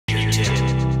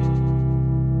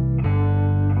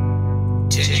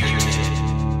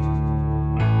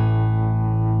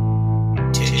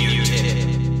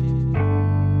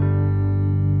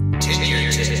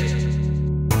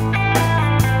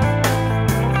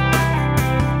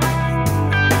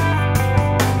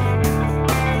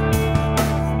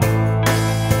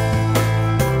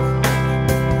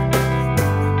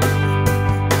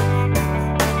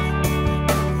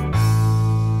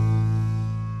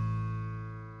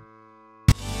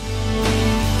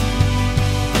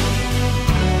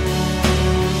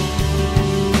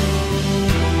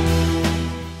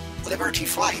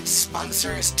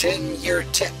sponsors 10-year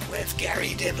tip with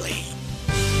Garry Dibley.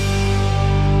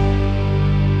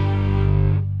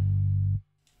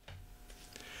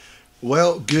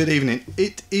 Well, good evening.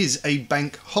 It is a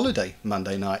bank holiday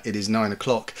Monday night. It is 9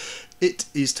 o'clock. It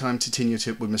is time to continue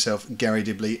tip with myself, Garry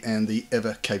Dibley, and the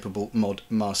ever-capable mod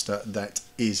master that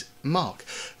is Mark.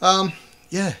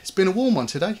 Yeah, it's been a warm one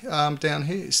today down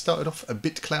here. It started off a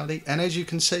bit cloudy, and as you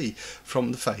can see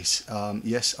from the face,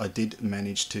 yes, I did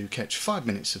manage to catch 5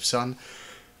 minutes of sun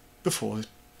before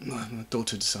my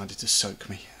daughter decided to soak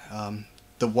me.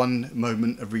 The one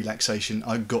moment of relaxation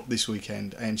I got this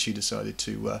weekend, and she decided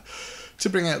to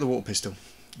bring out the water pistol.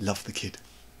 Love the kid.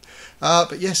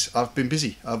 But yes, I've been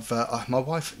busy. My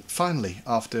wife finally,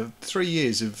 after 3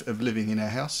 years of living in our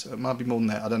house, it might be more than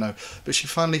that, I don't know, but she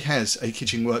finally has a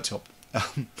kitchen worktop.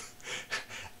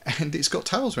 And it's got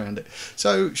tiles around it,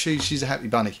 so she's a happy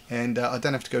bunny, and I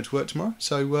don't have to go to work tomorrow,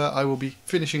 so I will be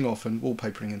finishing off and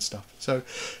wallpapering and stuff. So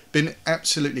been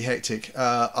absolutely hectic.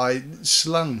 I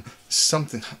slung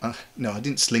something, no, I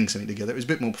didn't sling something together, it was a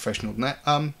bit more professional than that.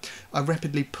 I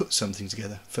rapidly put something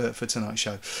together for tonight's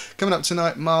show. Coming up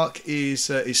tonight, Mark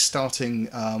is starting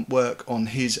work on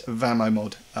his Vamo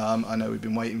mod. I know we've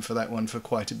been waiting for that one for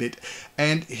quite a bit,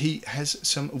 and he has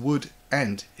some wood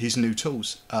and his new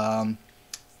tools.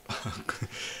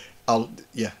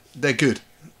 Yeah, they're good.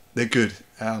 They're good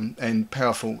and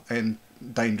powerful and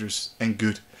dangerous and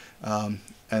good.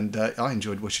 And I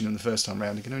enjoyed watching them the first time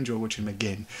round. I'm going to enjoy watching them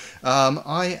again.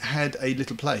 I had a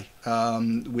little play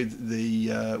with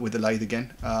the lathe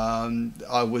again.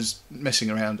 I was messing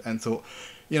around and thought,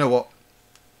 you know what?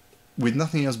 With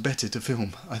nothing else better to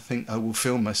film, I think I will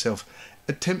film myself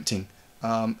attempting.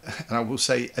 And I will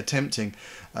say attempting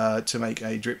to make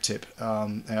a drip tip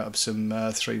out of some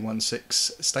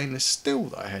 316 stainless steel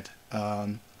that I had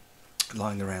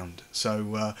lying around.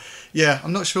 So yeah,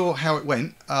 I'm not sure how it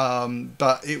went,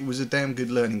 but it was a damn good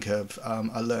learning curve.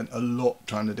 I learned a lot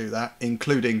trying to do that,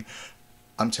 including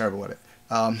I'm terrible at it.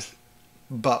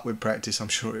 But with practice, I'm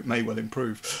sure it may well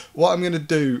improve. What I'm going to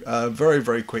do very,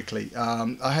 very quickly,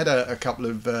 I had a couple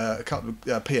of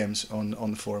PMs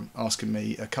on the forum asking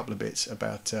me a couple of bits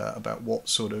about what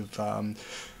sort of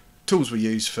tools we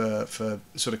use for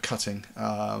sort of cutting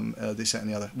this, that and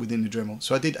the other within the Dremel.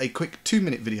 So I did a quick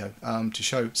 2-minute video to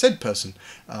show said person,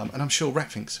 and I'm sure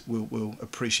Ratfinks will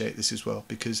appreciate this as well,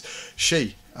 because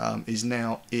she is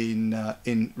now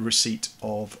in receipt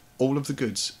of all of the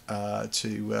goods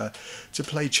to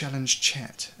play challenge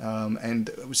chat, and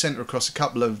we sent her across a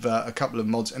couple of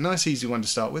mods. A nice easy one to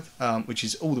start with, which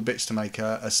is all the bits to make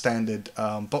a standard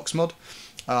box mod,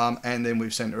 and then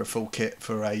we've sent her a full kit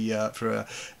for a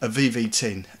VV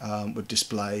tin with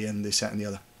display and this, that and the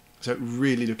other. So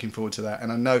really looking forward to that.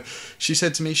 And I know she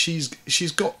said to me she's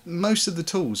got most of the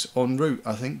tools en route,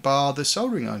 I think, bar the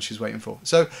soldering iron she's waiting for.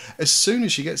 So as soon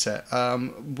as she gets that,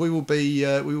 we will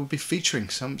be featuring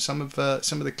some of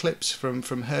the clips from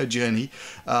her journey,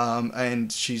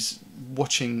 and she's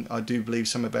watching, I do believe,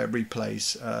 some of our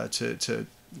replays to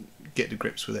get to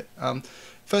grips with it.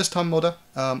 First time modder,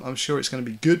 I'm sure it's going to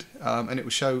be good, and it will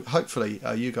show, hopefully,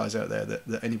 you guys out there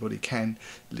that anybody can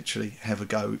literally have a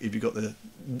go if you've got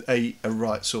a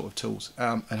right sort of tools,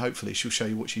 and hopefully she'll show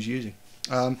you what she's using.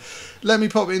 Let me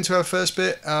pop into our first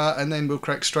bit, and then we'll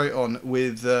crack straight on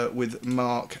with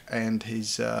Mark and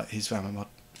his Vamo mod.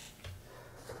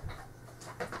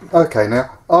 Okay,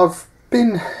 now I've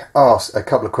been asked a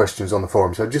couple of questions on the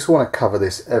forum, so I just want to cover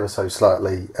this ever so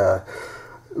slightly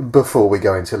before we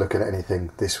go into looking at anything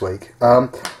this week.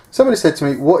 Somebody said to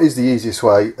me, what is the easiest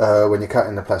way when you're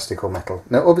cutting the plastic or metal?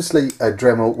 Now obviously a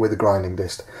Dremel with a grinding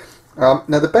disc. Now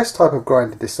the best type of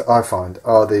grinding disc that I find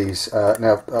are these,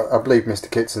 now I believe Mr.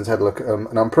 Kitson's had a look at them,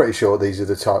 and I'm pretty sure these are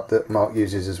the type that Mark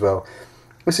uses as well.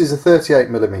 This is a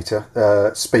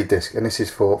 38mm speed disc, and this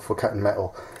is for cutting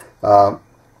metal.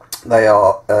 They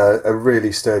are a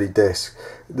really sturdy disc.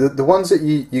 The ones that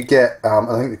you get,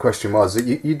 I think the question was that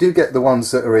you do get the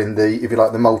ones that are in the, if you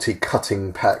like, the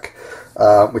multi-cutting pack,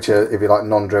 which are, if you like,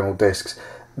 non-Dremel discs.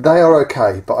 They are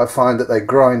okay, but I find that they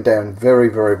grind down very,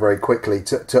 very, very quickly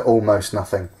to almost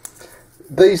nothing.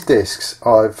 These discs,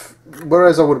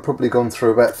 whereas I would have probably gone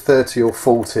through about 30 or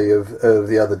 40 of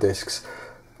the other discs,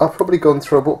 I've probably gone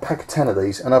through about a pack of 10 of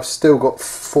these, and I've still got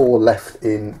 4 left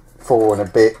in 4 and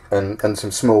a bit, and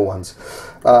some small ones.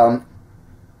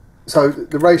 So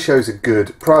the ratios are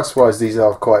good. Price wise, these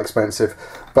are quite expensive,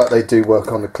 but they do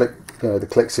work on the click, the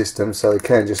click system, so they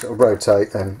can just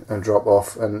rotate and drop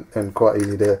off, and quite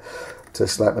easy to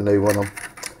slap a new one on.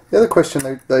 The other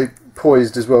question they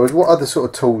poised as well is, what other sort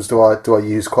of tools do I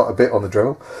use quite a bit on the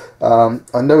Dremel?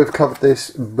 I know we've covered this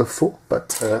before,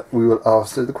 but we will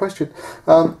answer the question.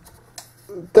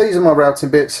 These are my routing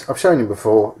bits. I've shown you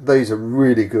before. These are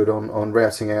really good on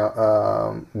routing out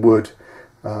wood.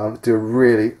 Do a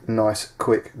really nice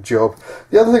quick job.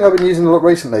 The other thing I've been using a lot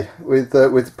recently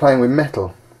with playing with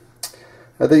metal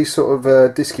are these sort of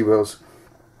disky wheels.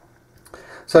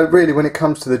 So really, when it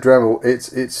comes to the Dremel,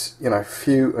 it's you know,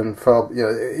 few and far. You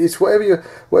know, it's whatever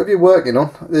you're working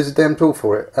on. There's a damn tool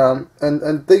for it.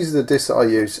 And these are the discs that I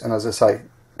use. And as I say,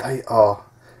 they are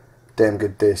damn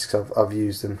good discs. I've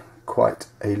used them quite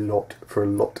a lot for a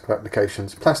lot of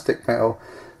applications. Plastic, metal,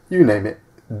 you name it,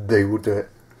 they will do it.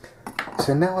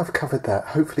 So now I've covered that.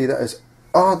 Hopefully that has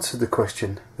answered the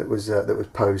question that was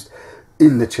posed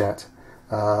in the chat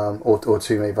or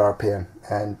to me via PM.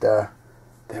 And there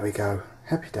we go.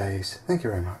 Happy days. Thank you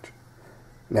very much.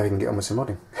 Now we can get on with some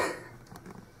modding.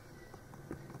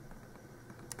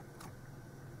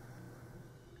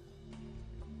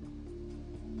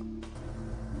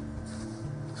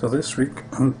 So this week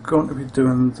I'm going to be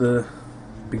doing the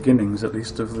beginnings, at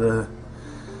least, of the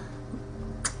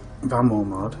Vamo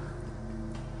mod,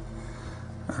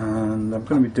 and I'm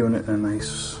going to be doing it in a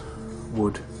nice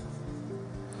wood,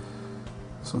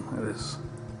 something like this,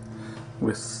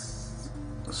 with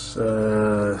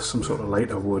some sort of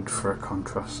lighter wood for a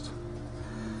contrast,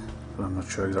 but I'm not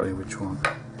sure exactly which one.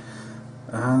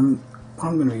 And what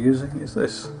I'm going to be using is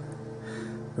this,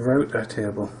 the router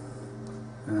table.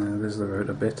 There's the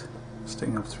router bit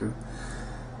sticking up through,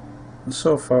 and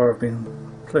so far I've been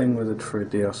playing with it for a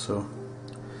day or so,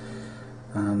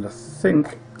 and I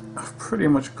think I've pretty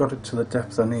much got it to the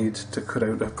depth I need to cut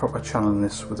out a proper channel in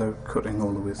this without cutting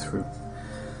all the way through.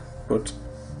 But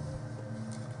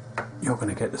you're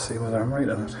going to get to see whether I'm right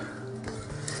on it.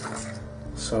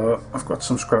 So I've got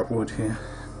some scrap wood here,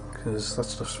 because that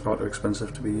stuff's far too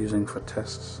expensive to be using for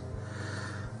tests,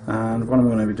 and what I'm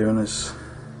going to be doing is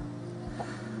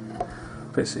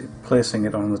basically placing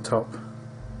it on the top.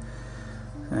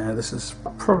 This is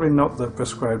probably not the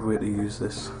prescribed way to use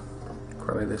this,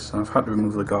 quite like this, and I've had to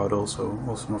remove the guard also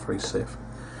not very safe,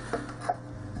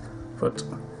 but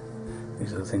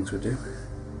these are the things we do.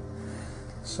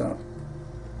 So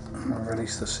I'm going to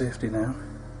release the safety now,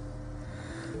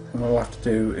 and what I'll have to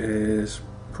do is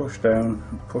push down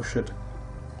and push it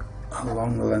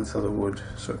along the length of the wood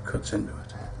so it cuts into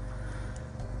it.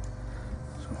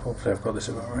 So hopefully I've got this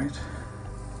about right.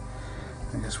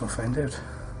 I guess we'll find out.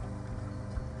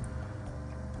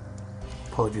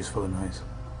 Apologies for the noise.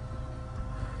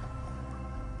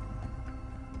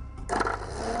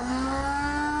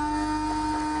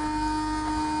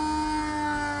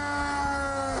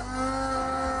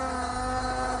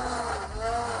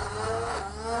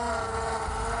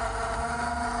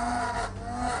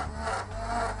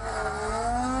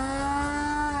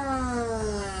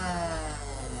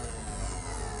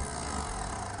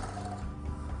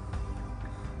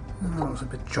 That was a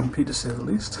bit jumpy, to say the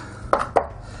least,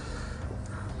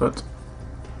 but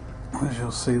as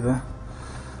you'll see there,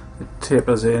 it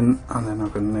tapers in and then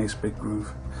I've got a nice big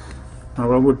groove. Now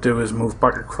what I would do is move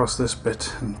back across this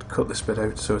bit and cut this bit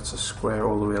out so it's a square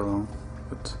all the way along,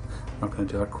 but I'm not going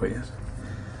to do that quite yet.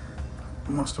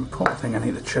 The most important thing I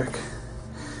need to check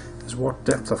is what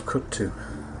depth I've cut to.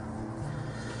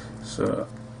 So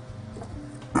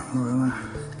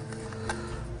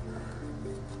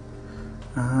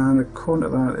and according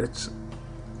to that, it's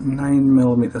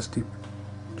 9mm deep,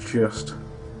 just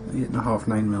 8.5,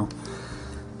 9mm,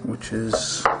 which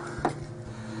is,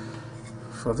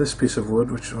 for this piece of wood,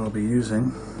 which I'll be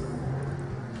using,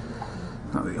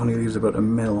 that only leaves about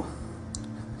 1 mil,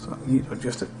 so I need to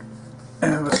adjust it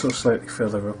ever so slightly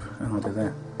further up, and I'll be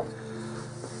there.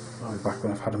 I'll be back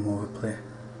when I've had a more of a play.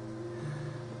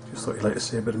 Just thought you'd like to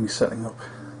see a bit of me setting up,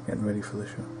 getting ready for the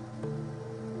show.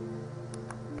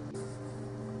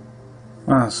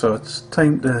 So it's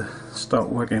time to start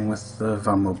working with the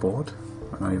Vamo board.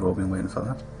 I know you've all been waiting for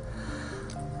that.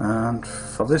 And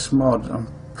for this mod, I'm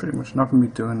pretty much not going to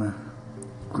be doing a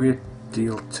great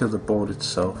deal to the board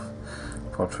itself,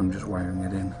 apart from just wiring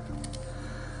it in.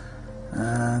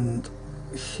 And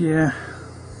here,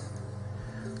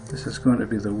 this is going to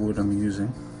be the wood I'm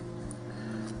using.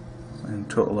 In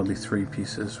total there'll be 3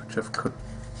 pieces, which I've cut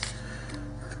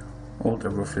all to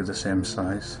roughly the same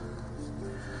size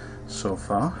so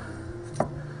far,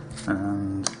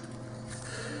 and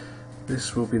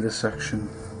this will be the section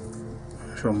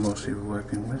which I'm mostly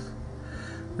working with.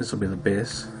 This will be the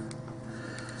base,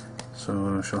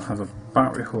 so I shall have a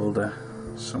battery holder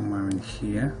somewhere in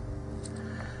here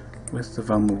with the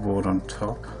Vamo board on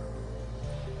top,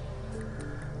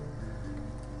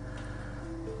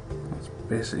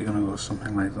 Basically going to go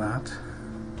something like that,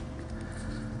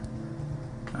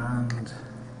 and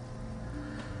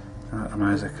an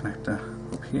atomizer connector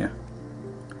up here,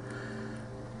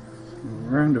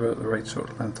 round about the right sort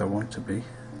of length I want to be.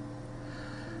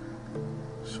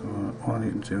 So all I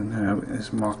need to do now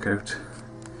is mark out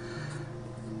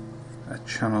a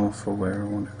channel for where I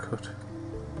want to cut.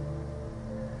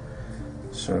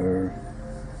 So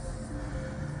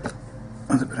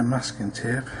with a bit of masking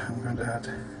tape I'm going to add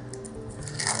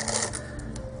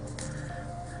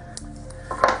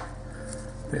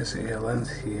basically a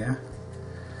length here.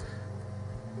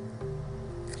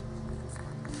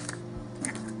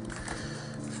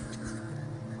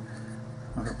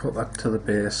 I'm going to put that to the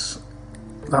base.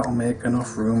 That'll make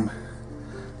enough room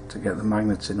to get the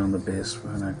magnets in on the base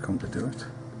when I come to do it.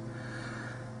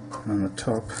 And on the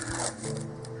top,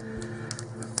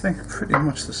 I think pretty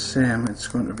much the same. It's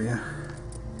going to be a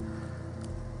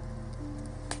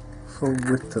full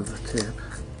width of the tape.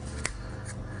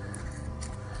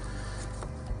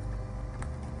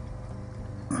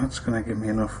 That's going to give me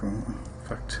enough room. In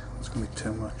fact, it's going to be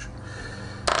too much.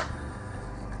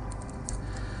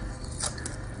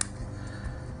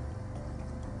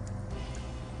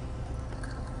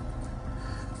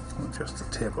 I'll adjust the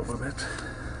tape up a bit.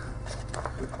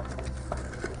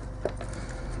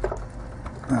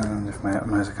 And if my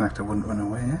atomizer connector wouldn't run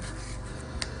away,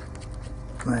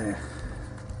 there.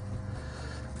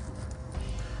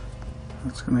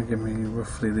 That's going to give me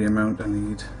roughly the amount I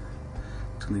need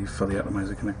to leave for the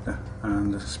atomizer connector,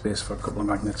 and a space for a couple of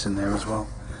magnets in there as well.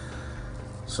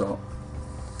 So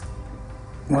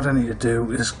what I need to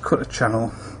do is cut a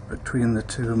channel between the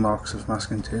two marks of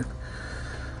masking tape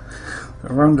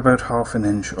around about 1/2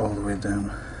 inch all the way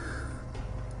down,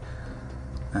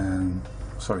 and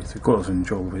sorry, 3/4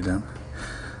 inch all the way down,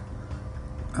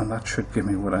 and that should give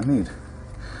me what I need.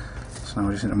 So now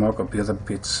I just need to mark up the other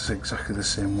bits exactly the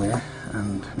same way,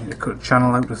 and I need to cut a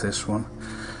channel out of this one,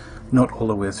 not all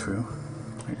the way through,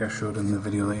 like I showed in the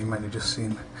video that you might have just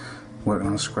seen working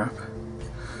on a scrap.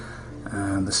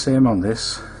 And the same on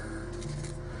this,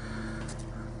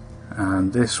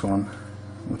 and this one,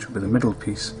 which will be the middle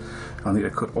piece, I'll need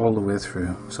to cut all the way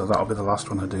through. So that'll be the last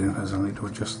one I do, as I'll need to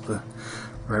adjust the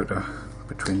router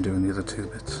between doing the other two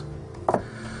bits.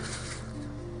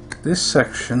 This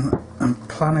section I'm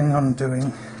planning on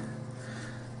doing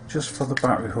just for the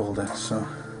battery holder, so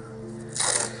I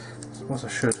suppose I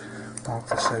should mark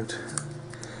this out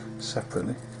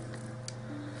separately.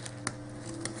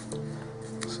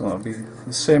 So that'll be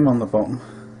the same on the bottom,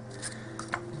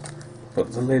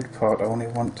 but the lid part I only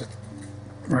want to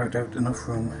route out enough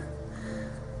room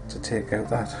to take out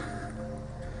that.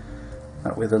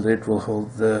 That way the lid will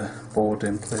hold the board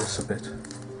in place a bit.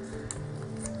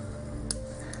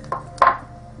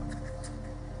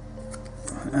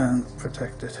 And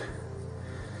protect it.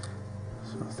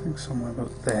 So I think somewhere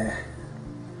about there.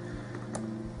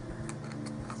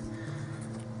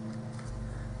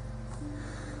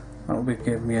 That will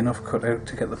give me enough cut out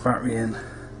to get the battery in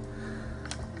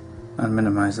and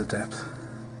minimise the depth.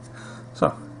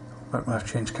 So, back when I've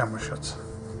changed camera shots.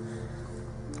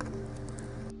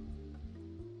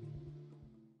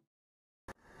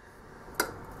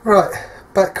 Right,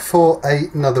 back for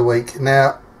another week.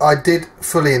 Now, I did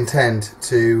fully intend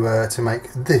to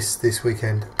make this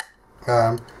weekend,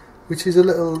 which is a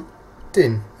little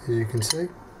tin, as you can see.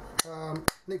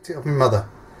 Nicked it off my mother.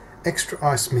 Extra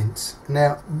ice mints.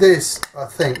 Now, this I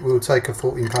think will take a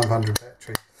 1400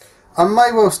 battery. I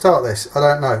may well start this. I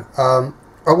don't know.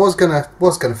 I was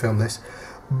gonna film this,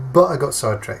 but I got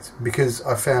sidetracked because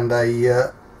I found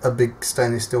a big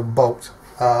stainless steel bolt,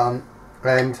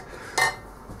 and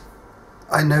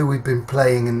I know we've been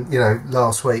playing, and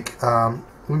last week we've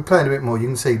been playing a bit more. You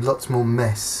can see lots more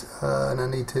mess, and I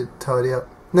need to tidy up.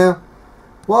 Now,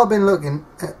 what I've been looking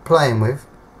at playing with,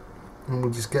 and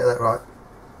we'll just get that right.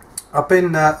 I've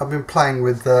been playing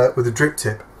with a drip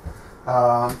tip,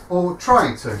 or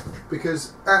trying to,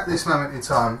 because at this moment in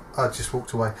time I just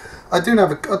walked away. I don't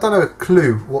have a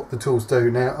clue what the tools do.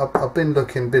 Now I've been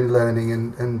looking, been learning,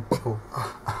 and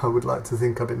I would like to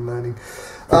think I've been learning.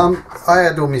 I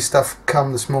had all my stuff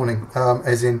come this morning,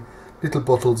 as in little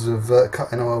bottles of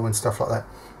cutting oil and stuff like that.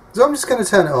 So I'm just going to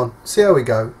turn it on, see how we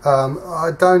go.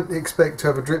 I don't expect to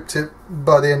have a drip tip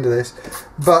by the end of this,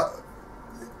 but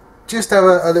just have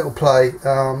a little play.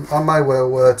 I may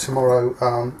well tomorrow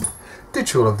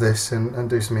ditch all of this and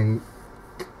do something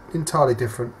entirely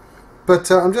different. But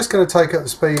I'm just going to take up the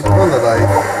speed on the lathe,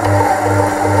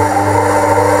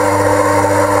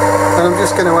 and I'm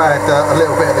just going to add a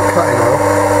little bit of the cutting oil.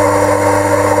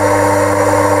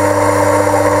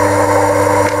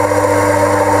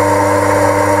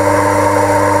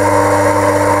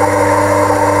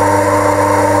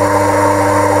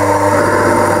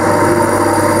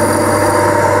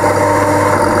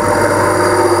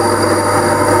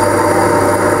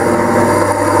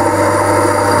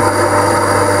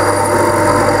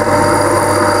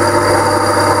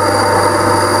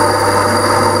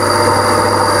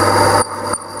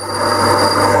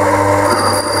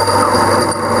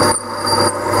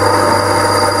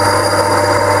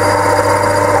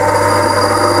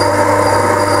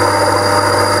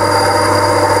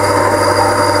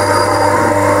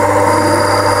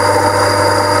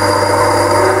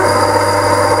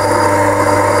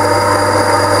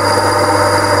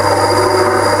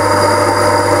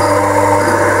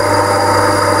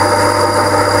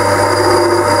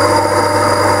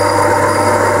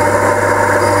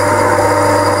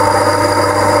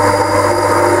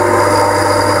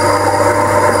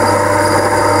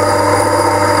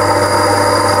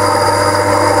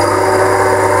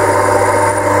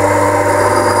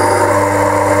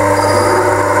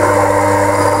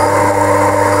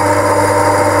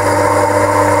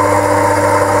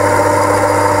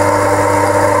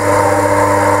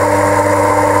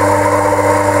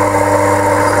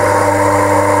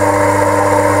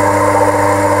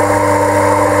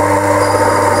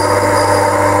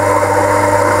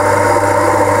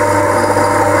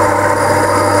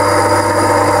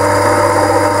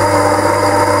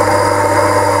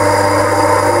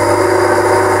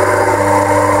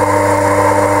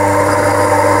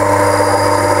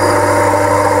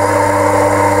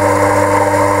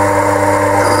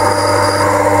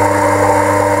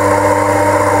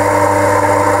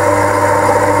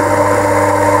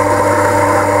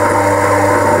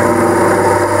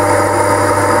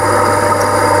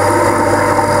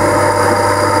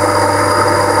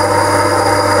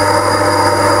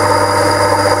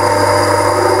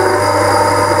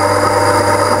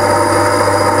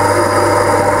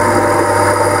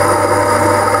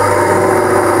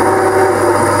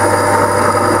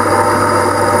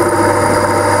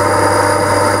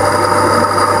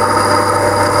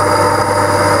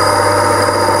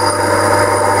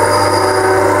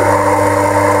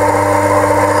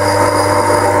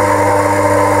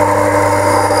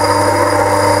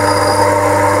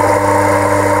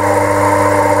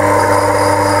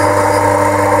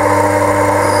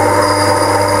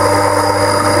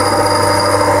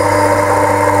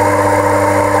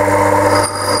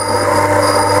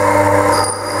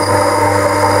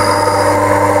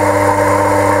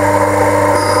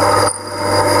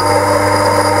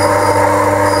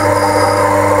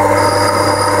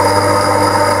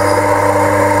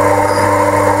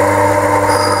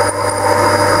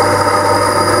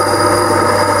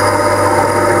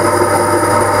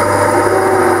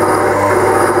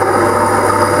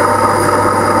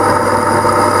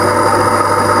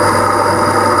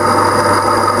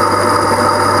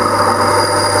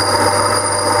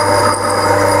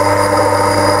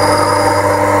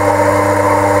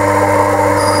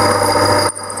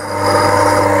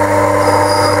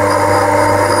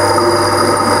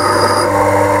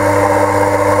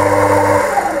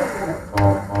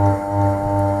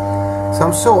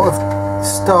 sort of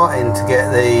starting to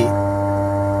get the,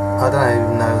 I don't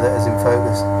even know that is in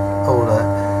focus, all that.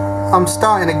 I'm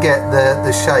starting to get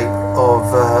the shape of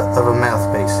a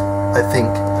mouthpiece, I think.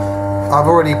 I've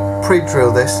already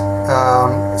pre-drilled this,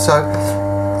 so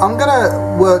I'm going to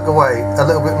work away a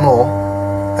little bit more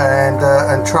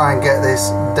and try and get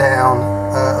this down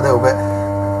a little bit.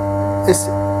 It's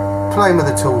playing with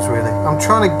the tools, really. I'm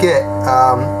trying to get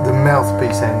the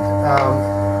mouthpiece end,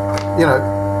 you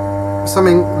know,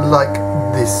 something like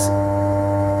this,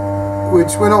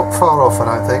 which we're not far off, I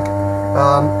don't think.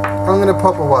 I'm going to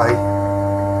pop away.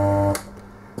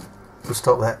 We'll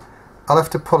stop that. I'll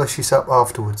have to polish this up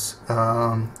afterwards.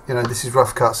 You know, this is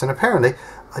rough cuts, and apparently,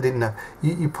 I didn't know,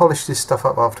 you polish this stuff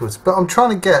up afterwards. But I'm trying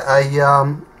to get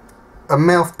a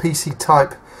mouthpiecey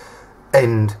type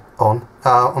end on.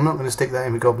 I'm not going to stick that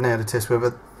in the gob now to test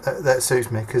whether that suits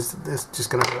me, because it's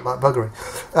just going to look like buggery.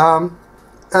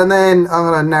 And then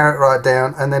I'm going to narrow it right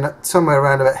down, and then somewhere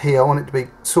around about here, I want it to be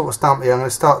sort of stumpy. I'm going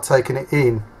to start taking it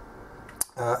in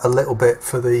a little bit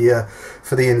for the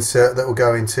insert that will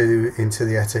go into the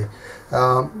Yeti.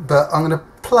 But I'm going to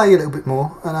play a little bit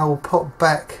more, and I will pop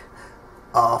back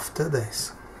after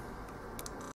this.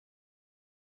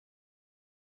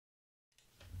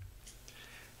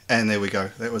 And there we go.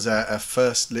 That was our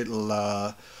first little,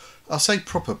 I'll say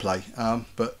proper play,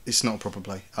 but it's not a proper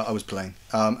play. I was playing,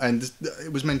 and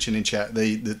it was mentioned in chat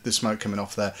the smoke coming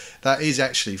off there. That is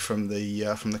actually from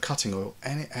the cutting oil,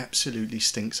 and it absolutely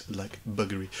stinks like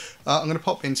buggery. I'm going to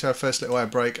pop into our first little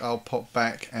ad break. I'll pop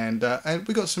back, and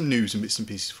we got some news and bits and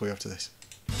pieces for you after this.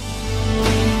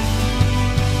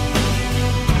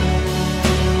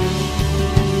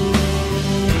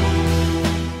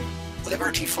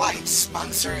 Liberty Flight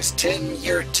sponsors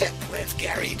 10-year tip with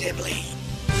Garry Dibley.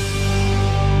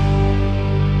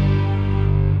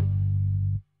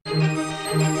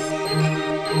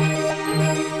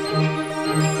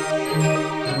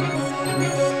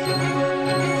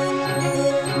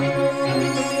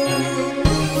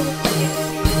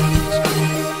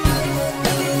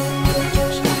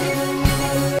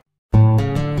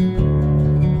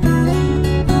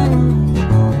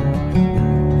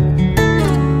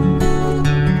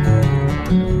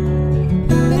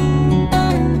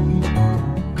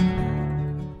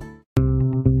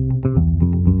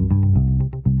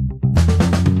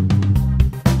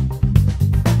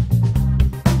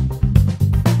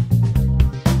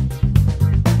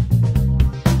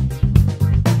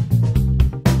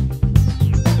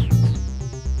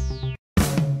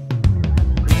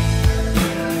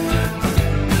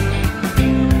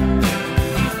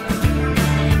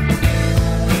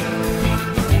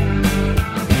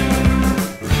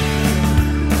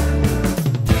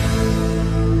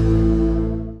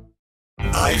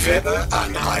 iVapor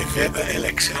and iVapor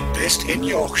Elixir, based in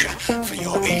Yorkshire, for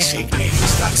your e-cig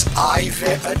needs. That's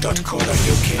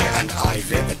ivapor.co.uk and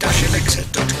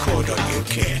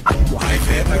ivapor-elixir.co.uk.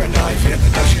 iVapor and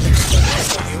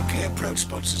ivapor-elixir.co.uk, proud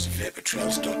sponsors of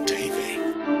vaportrails.tv.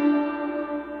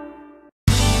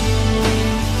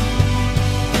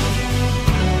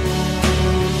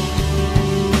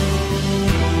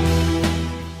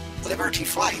 Liberty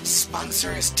Flight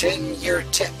sponsors 10-year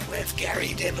tip with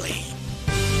Garry Dibley.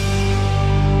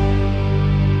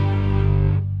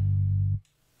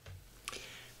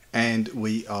 And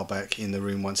we are back in the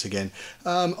room once again.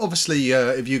 Obviously,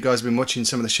 if you guys have been watching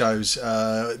some of the shows,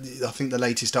 I think the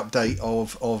latest update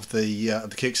of the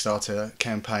Kickstarter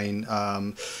campaign,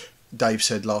 Dave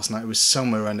said last night it was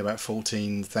somewhere around about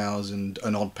 14,000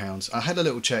 and odd pounds. I had a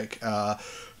little check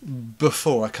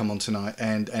before I come on tonight,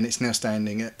 and it's now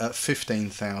standing at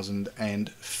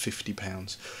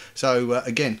 £15,050. So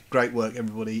again, great work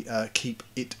everybody, keep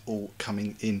it all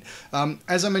coming in.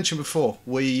 As I mentioned before,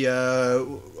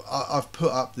 I've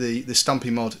put up the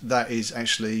Stumpy mod that is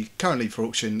actually currently for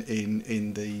auction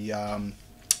in the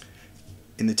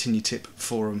Tin Your Tip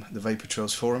forum, the Vapor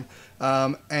Trails forum,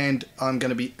 and I'm going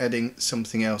to be adding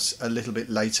something else a little bit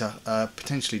later,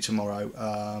 potentially tomorrow,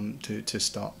 to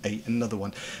start another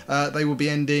one. They will be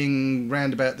ending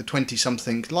round about the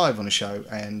 20-something live on a show,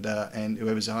 and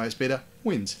whoever's the highest bidder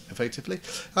wins, effectively.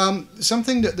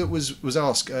 Something that was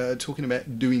asked, talking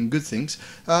about doing good things.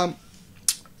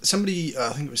 Somebody, I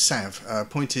think it was Sav,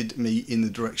 pointed me in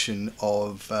the direction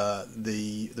of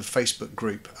the Facebook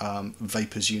group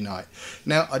Vapors Unite.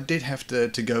 Now, I did have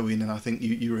to go in, and I think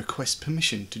you request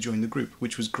permission to join the group,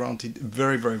 which was granted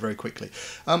very, very, very quickly.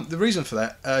 The reason for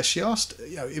that, she asked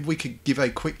if we could give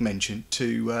a quick mention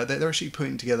to they're actually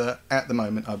putting together at the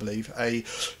moment, I believe, a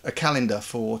calendar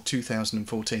for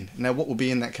 2014. Now, what will be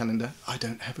in that calendar, I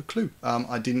don't have a clue.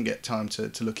 I didn't get time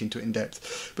to look into it in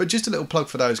depth. But just a little plug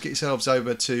for those. Get yourselves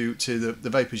over to to the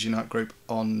Vapors Unite group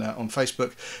on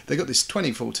Facebook. They got this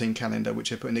 2014 calendar which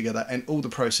they're putting together, and all the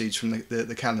proceeds from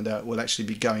the calendar will actually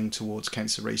be going towards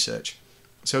cancer research.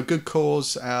 So a good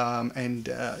cause, and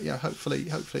yeah, hopefully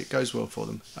it goes well for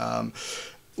them.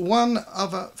 One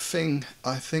other thing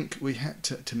I think we had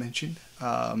to mention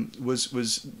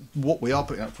was what we are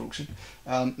putting up for auction.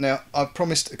 Now, I've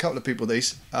promised a couple of people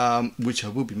these, which I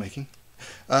will be making.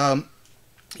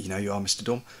 You know you are, Mr.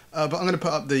 Dorm. But I'm going to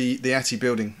put up the Atty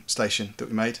building station that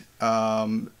we made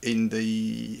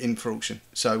in for auction.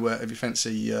 So if you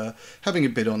fancy having a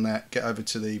bid on that, get over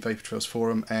to the Vapor Trails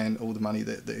forum, and all the money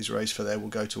that is raised for there will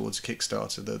go towards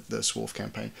Kickstarter, the Swarf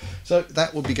campaign. So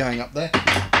that will be going up there.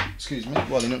 Excuse me,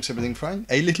 while he knocks everything frame,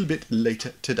 a little bit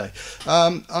later today.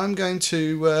 I'm going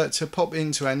to pop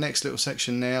into our next little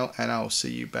section now, and I'll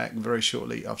see you back very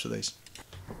shortly after these.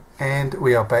 And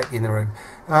we are back in the room.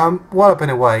 While I've been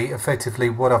away,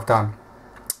 effectively what I've done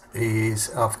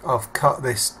is I've cut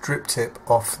this drip tip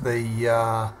off the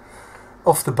bar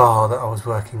that I was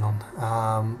working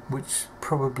on, which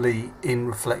probably in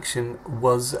reflection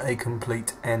was a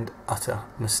complete and utter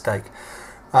mistake.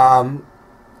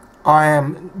 I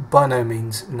am by no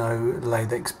means no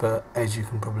lathe expert, as you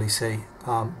can probably see,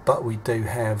 but we do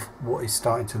have what is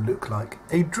starting to look like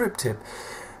a drip tip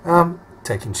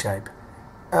taking shape.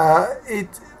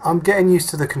 I'm getting used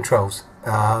to the controls,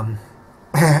 and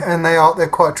they're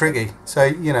quite tricky. So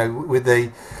you know, with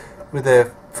the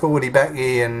forwardy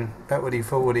backy and backwardy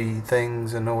forwardy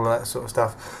things and all that sort of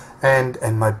stuff, and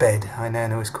my bed. I now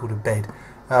know it's called a bed,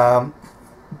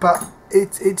 but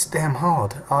it's damn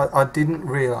hard. I didn't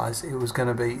realise it was going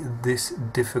to be this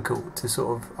difficult to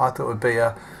sort of. I thought it would be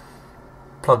a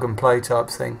plug and play type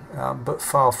thing, but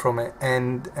far from it.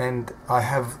 And I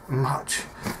have much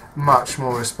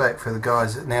more respect for the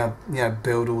guys that now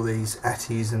build all these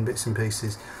Atties and bits and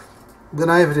pieces than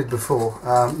I ever did before.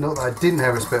 Not that I didn't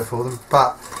have respect for them,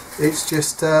 but it's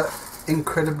just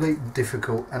incredibly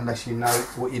difficult unless you know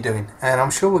what you're doing. And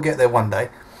I'm sure we'll get there one day.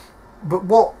 But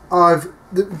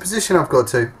the position I've got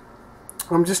to,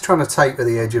 I'm just trying to taper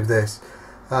the edge of this,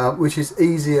 which is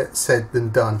easier said than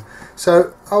done.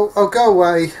 So I'll go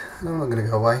away. No, I'm not going to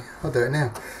go away. I'll do it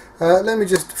now. Let me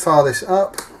just fire this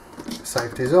up.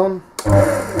 Safety's on.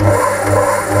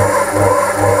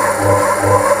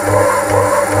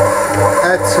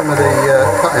 Add some of the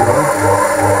cutting oil.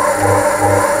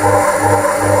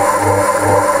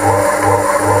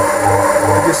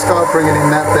 Just start bringing in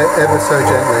that bit ever so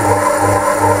gently.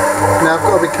 Now I've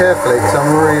got to be careful because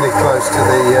I'm really close to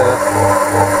the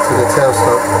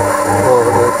tailstock or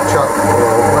the chuck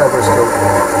or whatever it's called.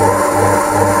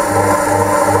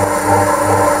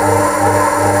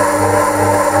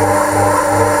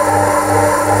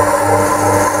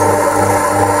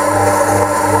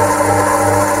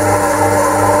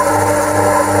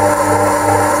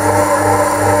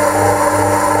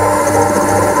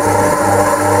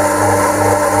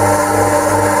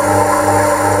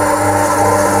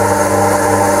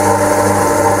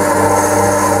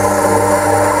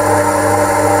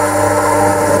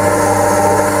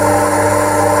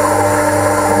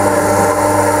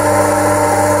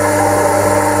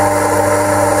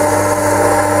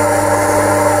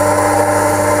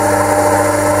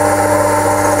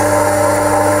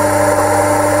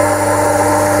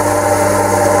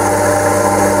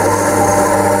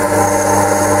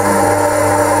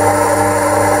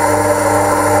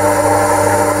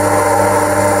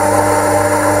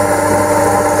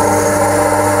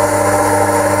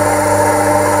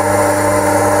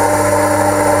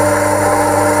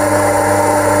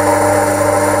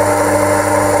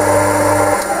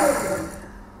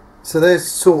 So there's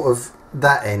sort of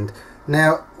that end.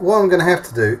 Now what I'm going to have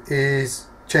to do is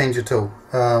change a tool.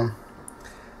 Now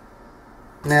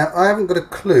I haven't got a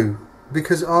clue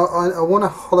because I want to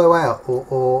hollow out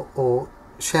or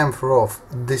chamfer off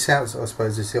this outside. I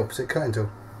suppose is the opposite cutting tool.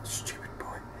 Stupid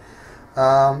boy.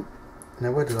 Now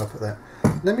where did I put that?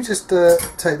 Let me just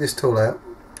take this tool out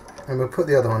and we'll put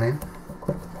the other one in.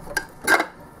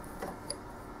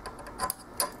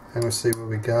 And we'll see where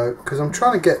we go, because I'm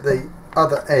trying to get the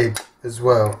other edge as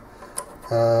well,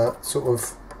 sort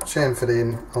of chamfered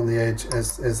in on the edge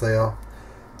as they are.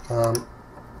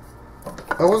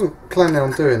 I wasn't planning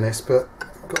on doing this, but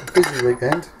I've got a busy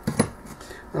weekend,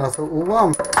 and I thought,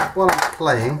 well, while I'm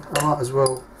playing, I might as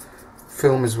well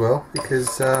film as well,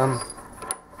 because I'm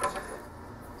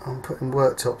putting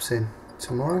worktops in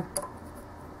tomorrow.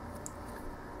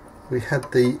 We had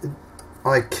the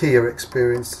IKEA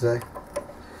experience today.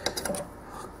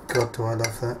 God, do I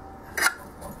love that.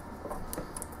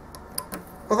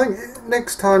 I think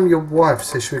next time your wife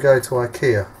says should we go to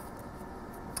IKEA,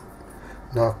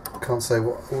 no, can't say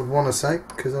what I would want to say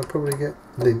because I'd probably get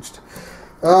lynched.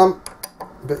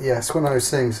 But yeah, it's one of those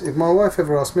things. If my wife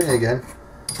ever asks me again,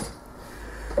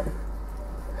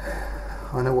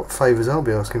 I know what favours I'll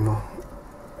be asking for.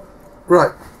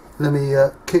 Right, let me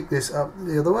kick this up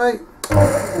the other way.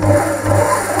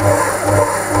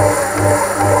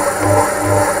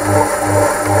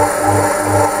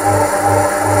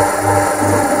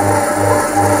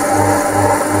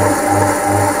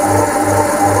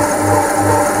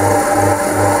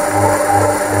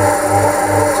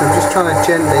 So I'm just trying to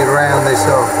gently round this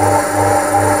off.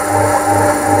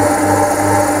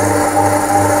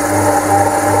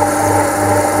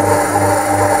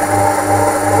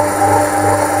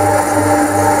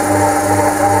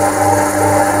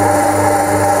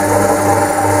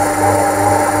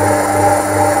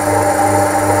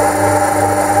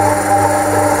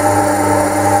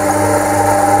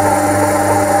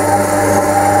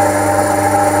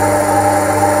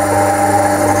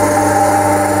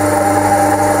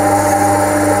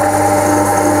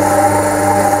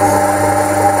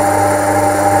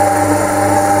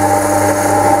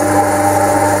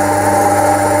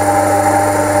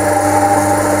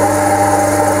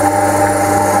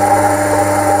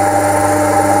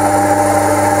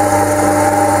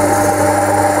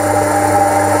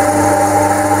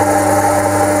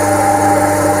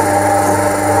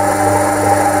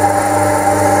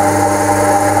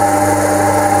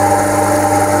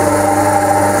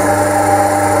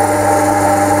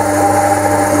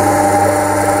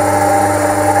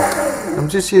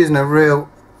 Just using a real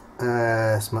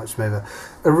it's much smoother,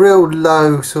 a real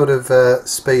low sort of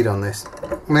speed on this.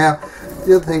 Now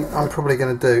the other thing I'm probably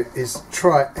going to do is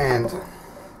try and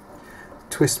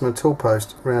twist my tool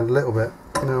post around a little bit.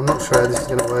 Now I'm not sure how this is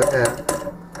going to work out,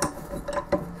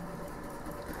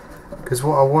 because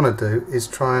what I want to do is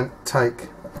try and take,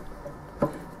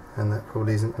 and that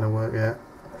probably isn't going to work out,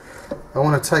 I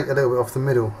want to take a little bit off the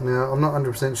middle. Now I'm not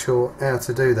 100% sure how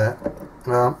to do that.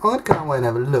 I'm going to go away and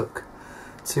have a look,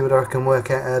 see what I can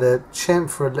work out how to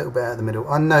chamfer a little bit out of the middle.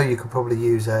 I know you could probably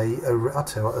use I'll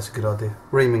tell you what, that's a good idea,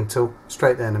 reaming tool,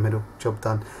 straight down the middle, job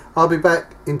done. I'll be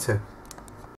back in 2.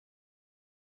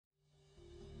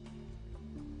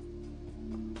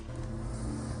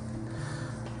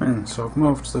 And so I've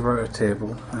moved to the router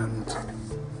table, and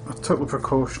I took the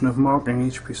precaution of marking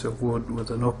each piece of wood with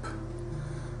an up.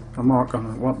 I mark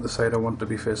on the side I want to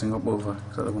be facing up over,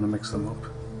 because I don't want to mix them up.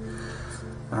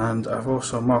 And I've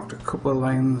also marked a couple of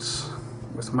lines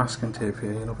with masking tape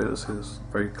here. You'll be able to see this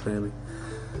very clearly,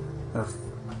 of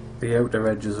the outer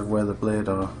edges of where the blade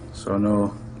are, so I know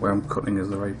where I'm cutting is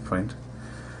the right point.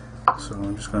 So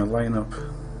I'm just going to line up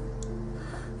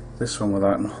this one with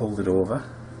that and hold it over.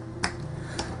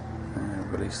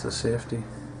 Release the safety,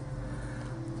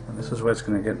 and this is where it's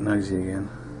going to get noisy again.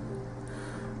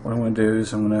 What I'm going to do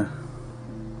is I'm going to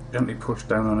gently push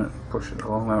down on it, push it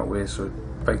along that way so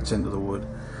it bites into the wood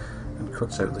and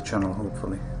cuts out the channel,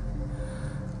 hopefully.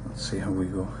 Let's see how we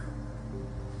go.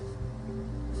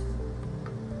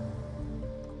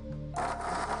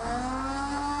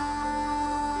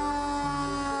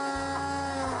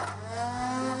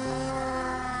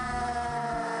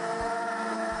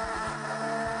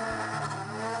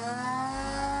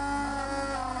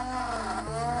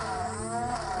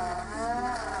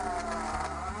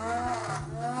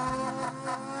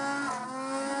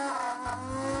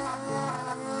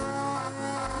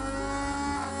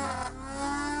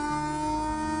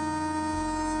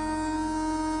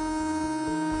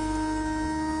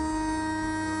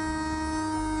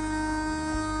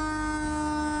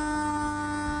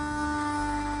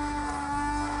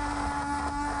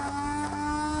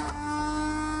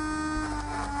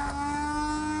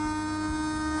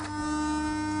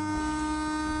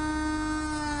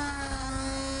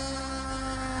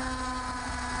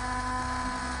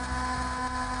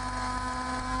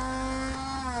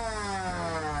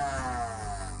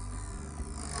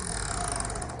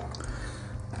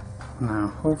 Now,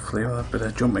 hopefully with a bit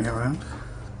of jumping around,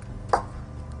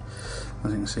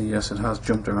 as you can see, yes, it has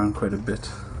jumped around quite a bit,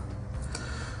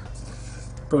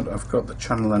 but I've got the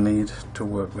channel I need to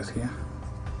work with here,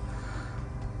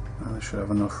 and I should have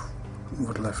enough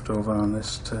wood left over on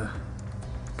this to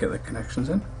get the connections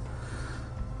in.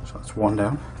 So that's one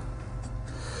down,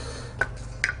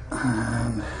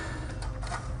 and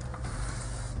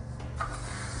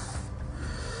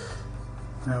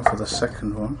now for the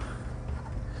second one,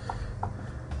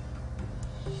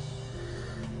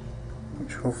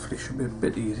 which hopefully should be a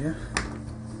bit easier.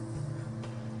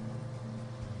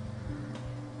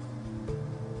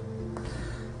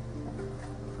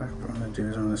 What I'm going to do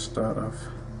is I'm going to start off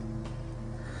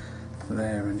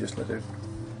there and just let it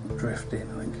drifting,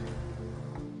 I think.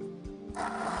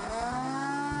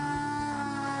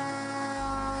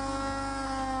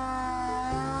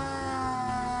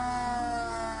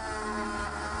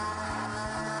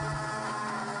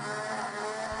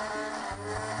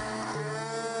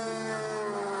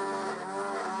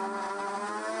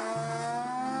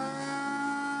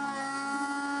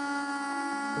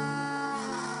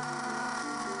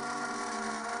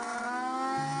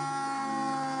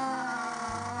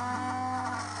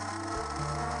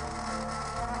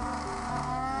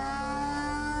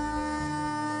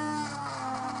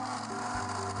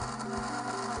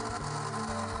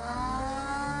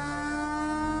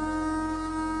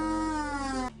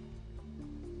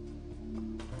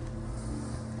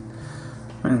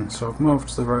 And so I've moved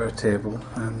to the router table,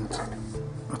 and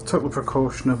I took the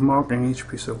precaution of marking each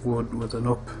piece of wood with a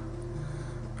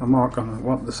mark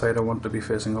on the side I want to be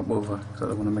facing up over, because I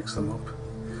don't want to mix them up.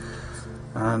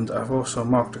 And I've also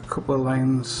marked a couple of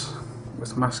lines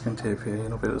with masking tape here.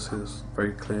 You'll be able to see this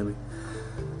very clearly,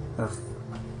 of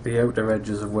the outer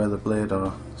edges of where the blade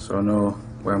are, so I know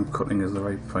where I'm cutting is the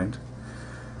right point.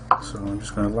 So I'm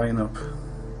just going to line up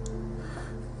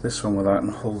this one with that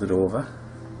and hold it over.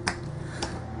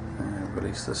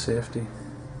 Release the safety,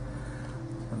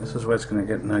 and this is where it's going to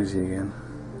get noisy again.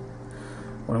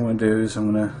 What I'm going to do is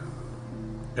I'm going to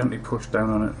gently push down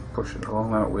on it, push it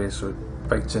along that way so it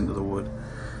bites into the wood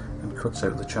and cuts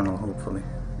out the channel, hopefully.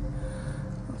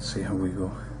 Let's see how we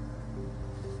go.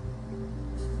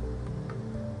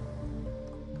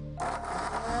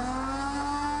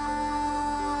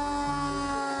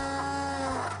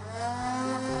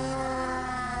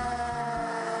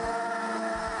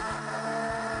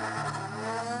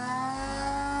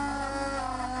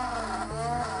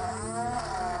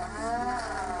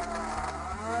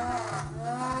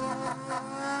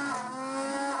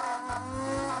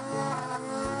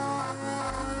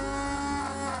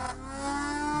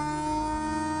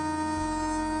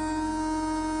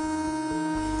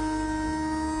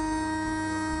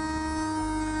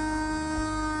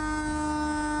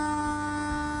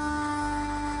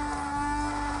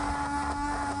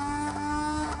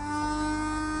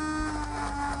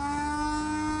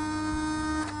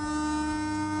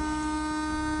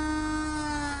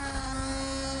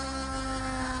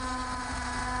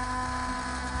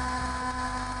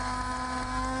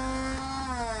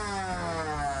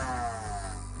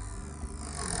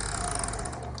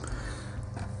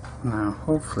 Now,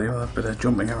 hopefully with a bit of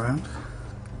jumping around,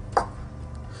 as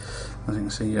you can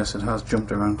see, yes, it has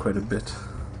jumped around quite a bit,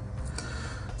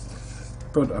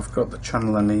 but I've got the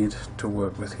channel I need to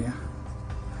work with here,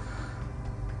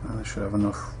 and I should have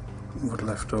enough wood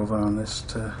left over on this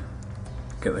to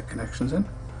get the connections in.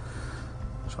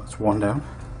 So that's one down,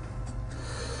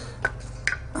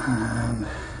 and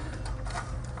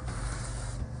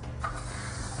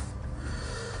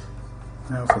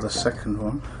now for the second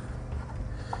one,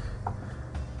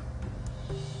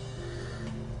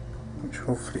 which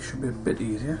hopefully should be a bit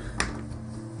easier.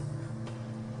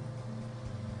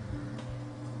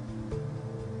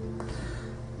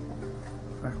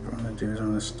 In fact, what I'm going to do is I'm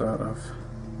going to start off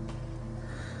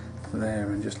there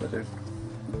and just let it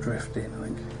drift in, I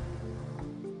think.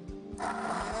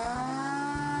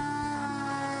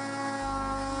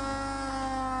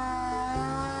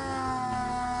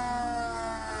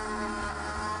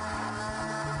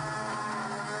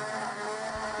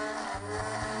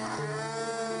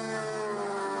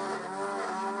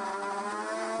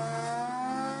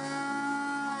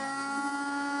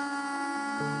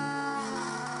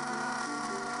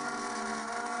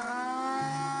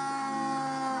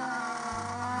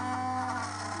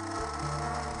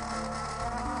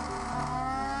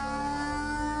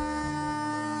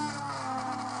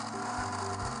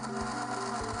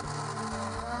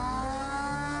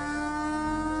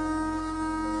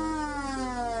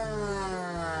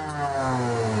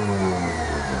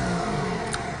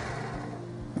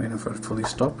 Waiting for it to fully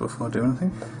stop before I do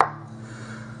anything.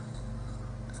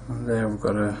 And there we've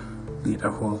got a meter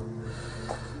hole,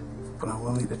 but I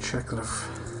will need to check that I've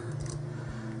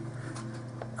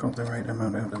got the right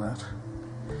amount out of that.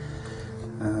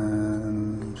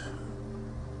 And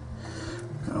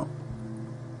no,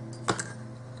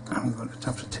 I'm going to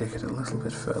have to take it a little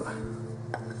bit further.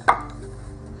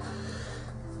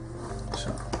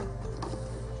 So.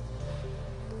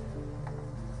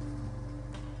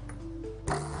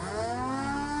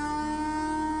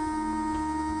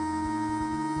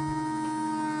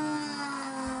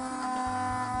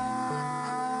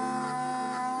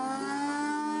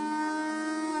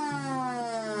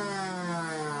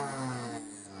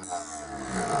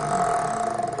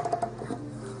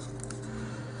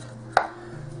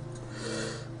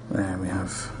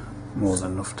 more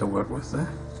than enough to work with there.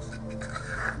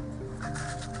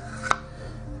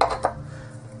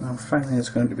 Now finally it's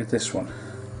going to be this one.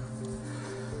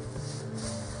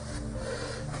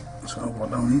 So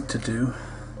what I'll need to do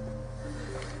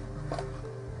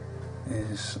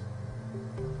is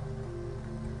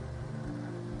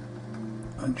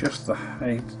adjust the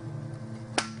height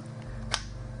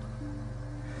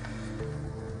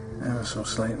ever so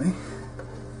slightly,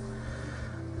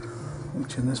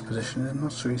 which in this position is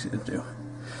not so easy to do.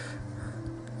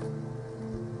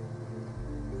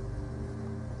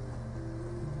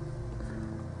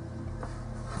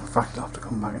 In fact, I'll have to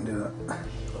come back and do that.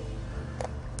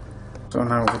 So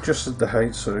now I've adjusted the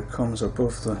height so it comes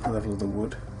above the level of the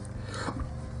wood.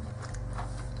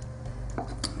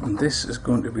 And this is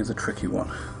going to be the tricky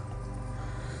one.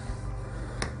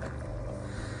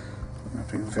 I have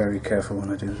to be very careful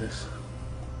when I do this.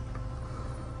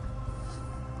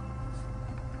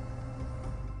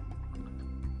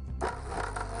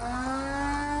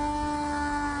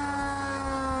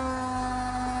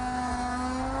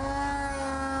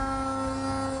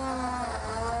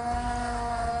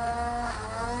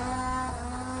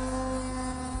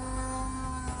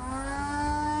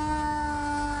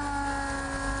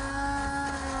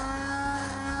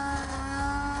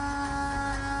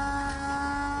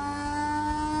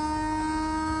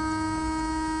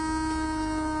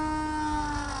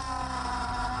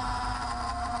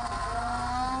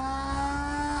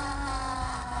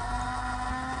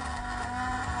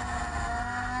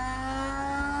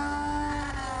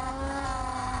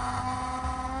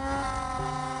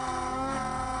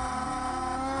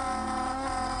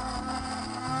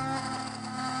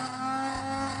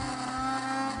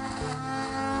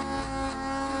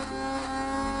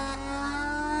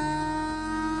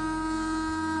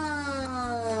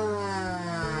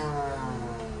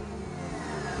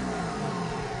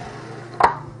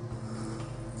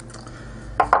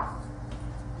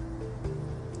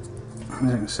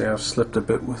 As you can see, I've slipped a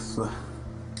bit with the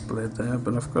blade there,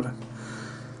 but I've got a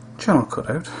channel cut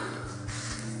out.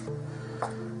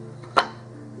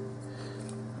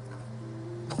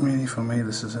 Really, for me,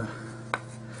 this is a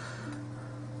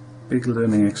big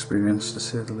learning experience, to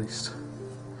say the least.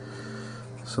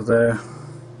 So there,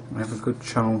 I have a good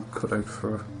channel cut out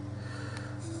for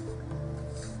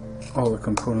all the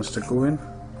components to go in,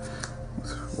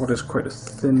 with what is quite a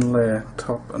thin layer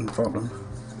top and bottom.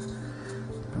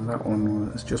 And that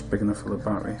one is just big enough for the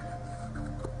battery.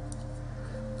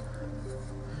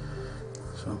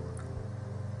 So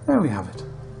there we have it.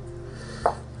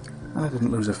 And I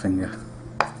didn't lose a finger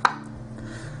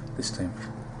this time.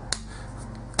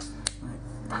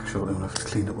 Right, back shoulder, I'm going to have to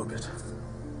clean up a bit.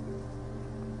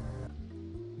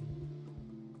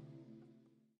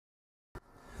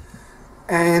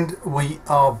 And we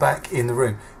are back in the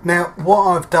room. Now what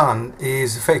I've done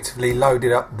is effectively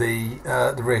loaded up the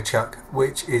rear chuck,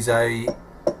 which is a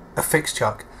fixed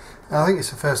chuck. I think it's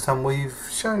the first time we've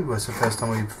shown, well, it's the first time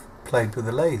we've played with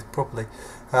the lathe properly.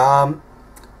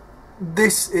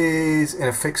 This is in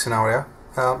a fixed scenario.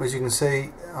 As you can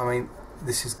see, I mean,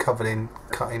 this is covered in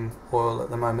cutting oil at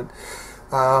the moment.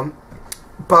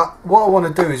 But what I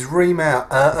want to do is ream out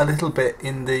a little bit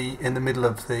in the middle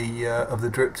of the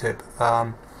drip tip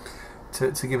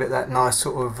to give it that nice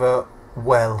sort of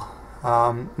well.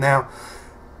 Now,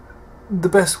 the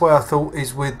best way I thought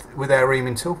is with our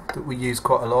reaming tool that we use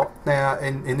quite a lot. Now,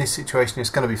 in this situation, it's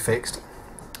going to be fixed.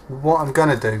 What I'm going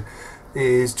to do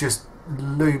is just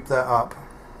lube that up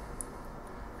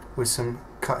with some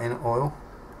cutting oil,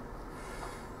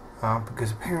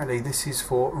 because apparently this is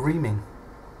for reaming.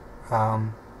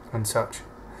 And such.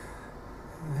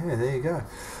 Yeah, there you go.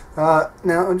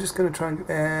 Now I'm just going to try and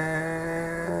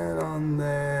add on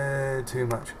there too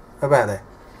much. About there.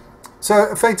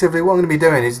 So effectively what I'm going to be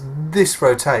doing is this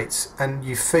rotates and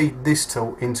you feed this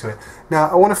tool into it. Now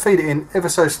I want to feed it in ever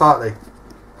so slightly,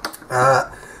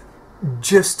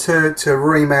 just to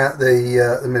ream out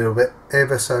the middle bit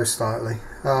ever so slightly.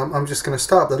 I'm just going to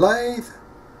start the lathe.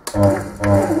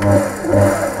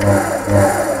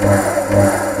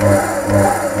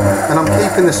 And I'm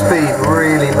keeping the speed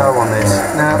really low on this.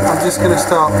 Now I'm just going to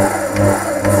start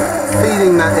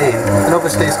feeding that in, and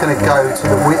obviously it's going to go to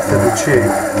the width of the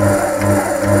tube.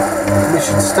 We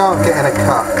should start getting a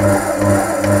cut.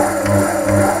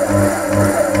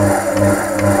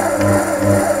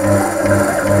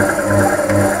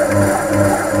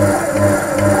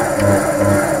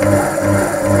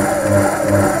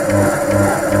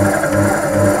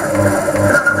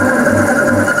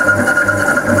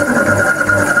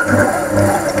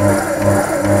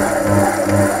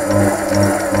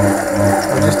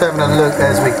 look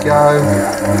as we go.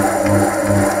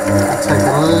 I'll take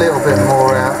a little bit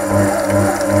more out.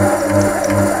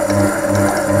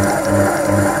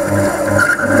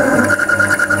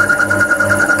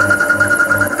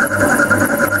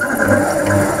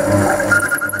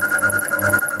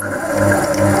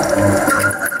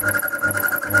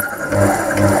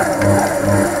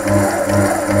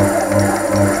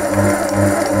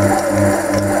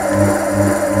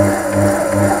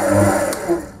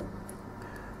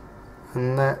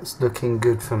 And that's looking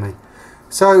good for me.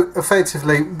 So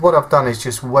effectively what I've done is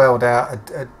just weld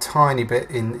out a tiny bit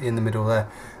in the middle there.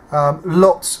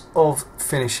 Lots of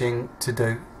finishing to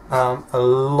do. A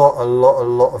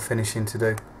lot of finishing to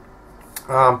do.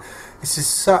 This is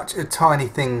such a tiny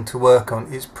thing to work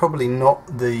on. It's probably not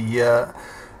the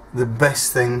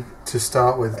best thing to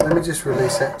start with. Let me just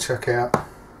release that chuck out.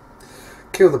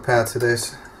 Kill the power to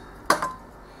this.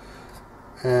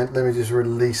 And let me just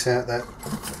release out that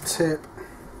tip.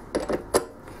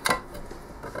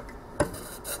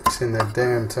 It's in there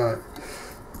damn tight.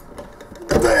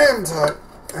 Damn tight!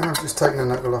 And I've just taken the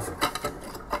knuckle off.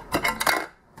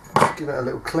 Just give it a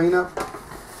little clean up.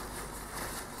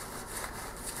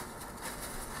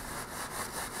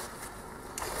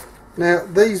 Now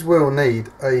these will need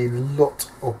a lot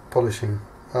of polishing.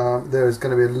 There is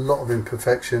going to be a lot of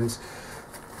imperfections.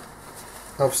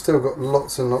 I've still got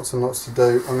lots and lots and lots to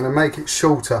do. I'm going to make it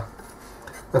shorter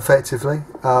effectively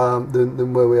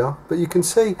than where we are, but you can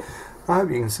see, I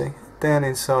hope you can see, down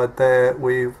inside there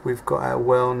we've got our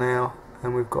well now,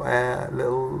 and we've got our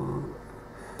little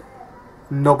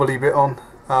knobbly bit on,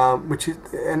 which is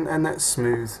and that's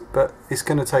smooth, but it's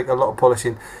going to take a lot of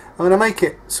polishing. I'm going to make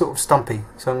it sort of stumpy,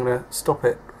 so I'm going to stop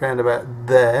it round about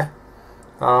there.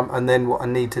 And then what I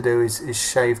need to do is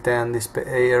shave down this bit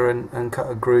here and cut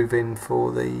a groove in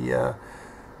for the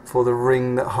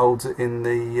ring that holds it in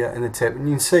the tip. And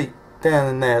you can see down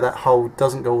in there that hole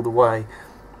doesn't go all the way;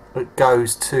 it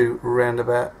goes to round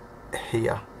about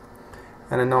here.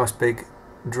 And a nice big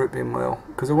dripping wheel,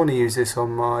 because I want to use this on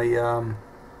my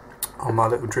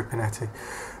little dripping atty.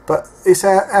 But it's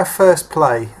our first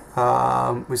play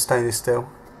with stainless steel.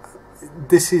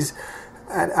 This is.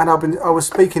 And I was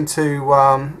speaking to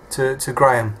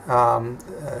Graham,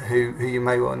 who you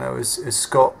may well know as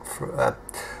Scott,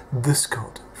 the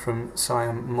Scott from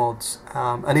Siam Mods,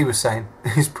 and he was saying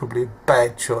it's probably a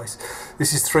bad choice.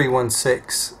 This is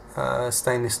 316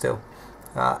 stainless steel,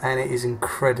 and it is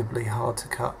incredibly hard to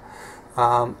cut.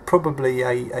 Probably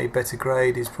a better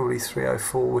grade is probably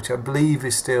 304, which I believe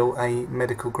is still a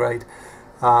medical grade,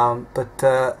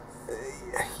 but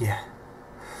yeah.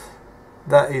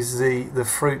 That is the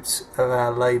fruits of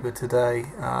our labour today.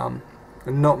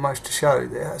 Not much to show.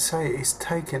 I say it's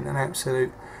taken an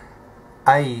absolute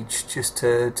age just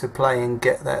to play and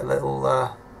get that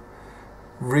little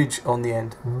ridge on the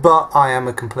end. But I am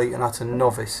a complete and utter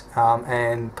novice,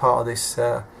 and part of this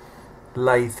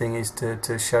lathe thing is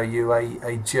to show you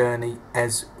a journey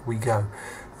as we go.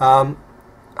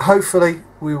 Hopefully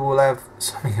we will have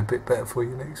something a bit better for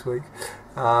you next week.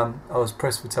 I was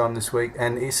pressed for time this week,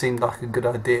 and it seemed like a good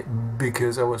idea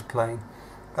because I was playing.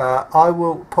 I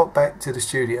will pop back to the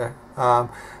studio.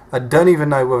 I don't even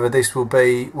know whether this will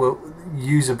be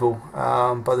usable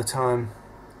by the time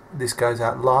this goes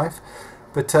out live,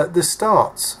 but the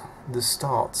starts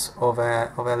of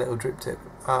our little drip tip.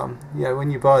 You know,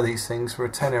 when you buy these things for a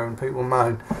tenner and people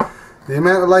moan, the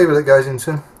amount of labour that goes into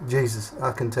them, Jesus,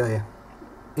 I can tell you,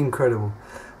 incredible.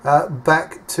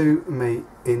 Back to me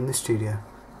in the studio.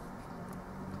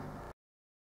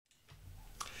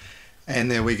 And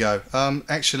there we go.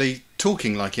 Actually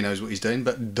talking like he knows what he's doing,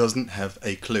 but doesn't have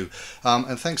a clue.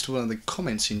 And thanks to one of the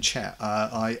comments in chat,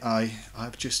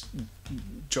 I've just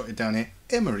jotted down here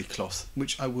emery cloth,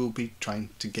 which I will be trying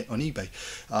to get on eBay.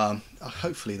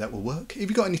 Hopefully that will work. If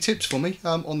you've got any tips for me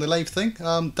on the lathe thing,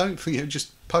 don't forget,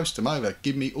 just post them over.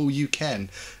 Give me all you can,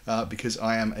 because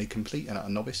I am a complete and utter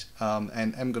novice,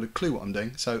 and haven't got a clue what I'm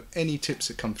doing. So any tips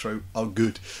that come through are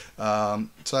good.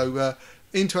 So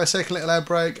into our second little ad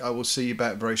break. I will see you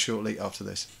back very shortly after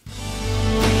this.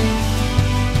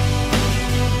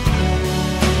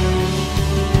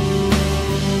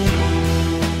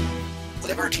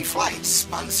 Liberty Flight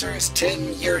sponsors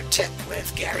 10-Year Tip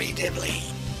with Garry Dibley.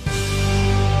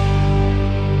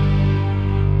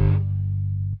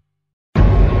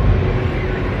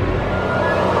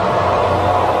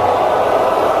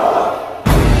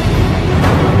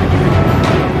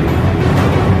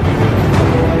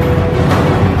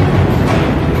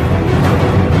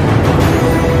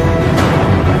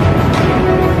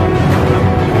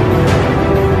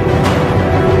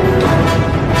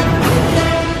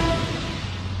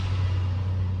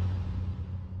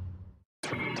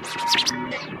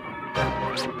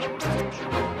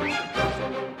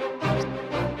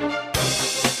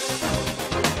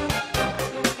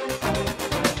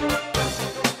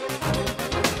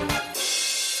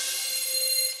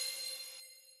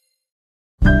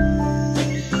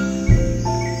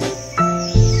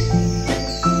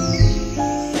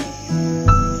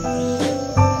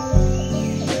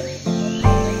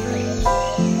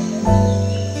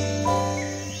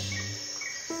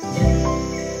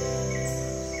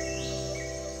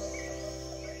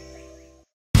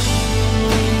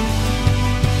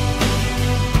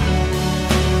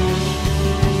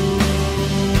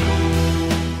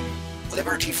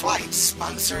 Liberty Flight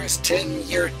sponsors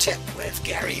 10-year tip with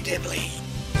Garry Dibley.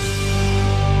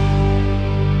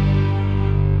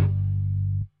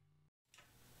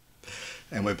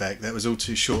 And we're back. That was all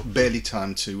too short, barely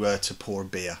time to pour a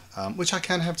beer, which I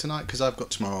can have tonight because I've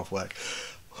got tomorrow off work.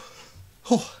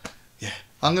 Oh, yeah.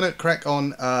 I'm going to crack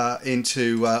on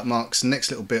into Mark's next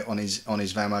little bit on his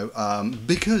Vamo,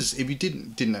 because if you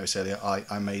didn't notice earlier,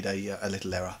 I made a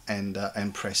little error and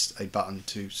pressed a button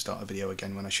to start a video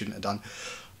again when I shouldn't have done.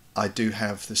 I do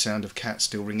have the sound of cats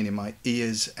still ringing in my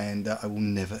ears, and I will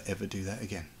never ever do that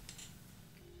again.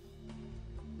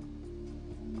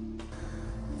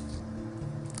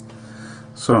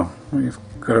 So we've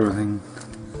got everything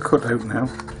cut out now,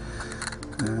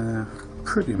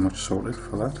 pretty much sorted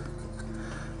for that,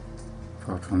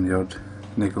 apart from the odd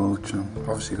niggle, which I'm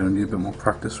obviously going to need a bit more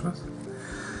practice with.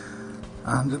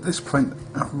 And at this point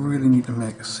I really need to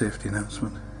make a safety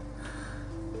announcement.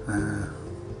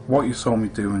 What you saw me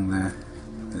doing there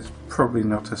is probably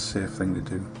not a safe thing to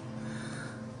do,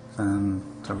 and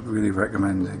I would really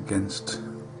recommend against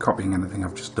copying anything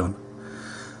I've just done.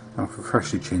 I'm a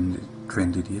freshly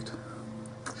trained idiot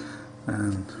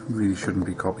and really shouldn't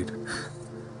be copied,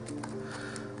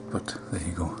 but there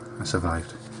you go, I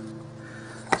survived.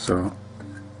 So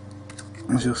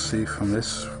as you'll see from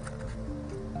this,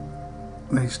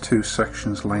 these two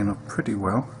sections line up pretty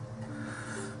well.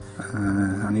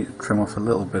 I need to trim off a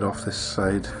little bit off this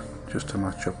side just to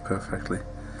match up perfectly,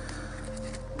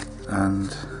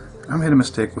 and I made a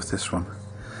mistake with this one.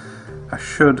 I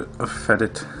should have fed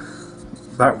it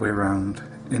that way around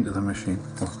into the machine.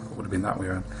 Well, it would have been that way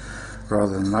around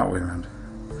rather than that way around,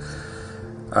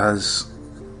 as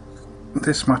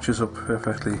this matches up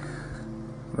perfectly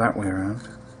that way around,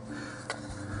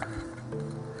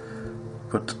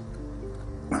 but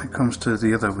when it comes to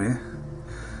the other way,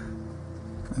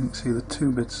 you can see the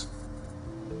two bits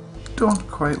don't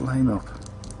quite line up.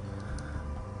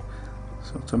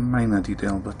 So it's a minor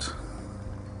detail, but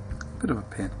a bit of a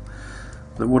pain.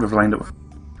 But it would have lined up.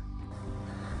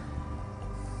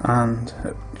 And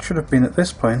it should have been at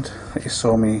this point that you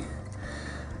saw me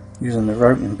using the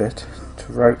routing bit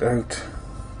to route out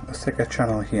a thicker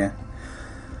channel here.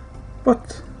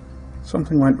 But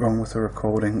something went wrong with the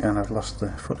recording and I've lost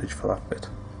the footage for that bit.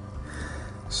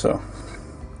 So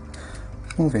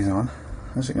moving on,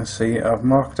 as you can see, I've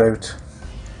marked out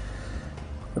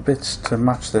the bits to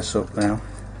match this up now.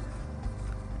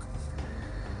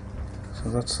 So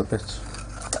that's the bits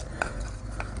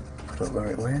put up the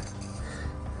right way.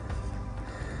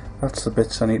 That's the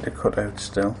bits I need to cut out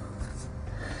still.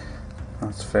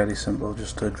 That's fairly simple,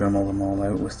 just to Dremel them all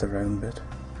out with the round bit.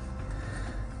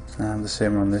 And the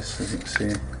same on this, as you can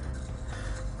see.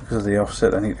 Because of the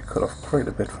offset, I need to cut off quite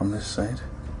a bit from this side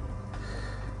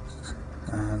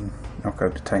and knock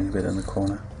out a tiny bit in the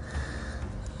corner.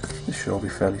 This should all be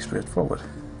fairly straightforward.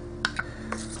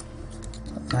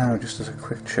 Now, just as a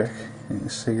quick check, you can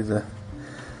see the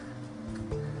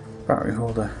battery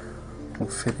holder will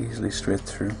fit easily straight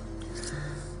through.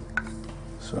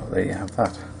 So there you have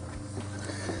that.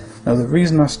 Now the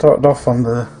reason I started off on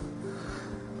the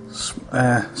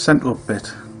central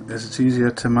bit is it's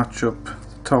easier to match up the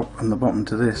top and the bottom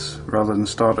to this rather than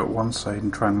start at one side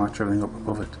and try and match everything up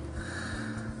above it.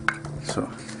 So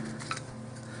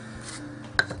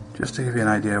just to give you an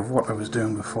idea of what I was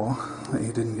doing before that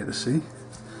you didn't get to see,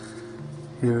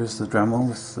 here is the Dremel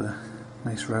with the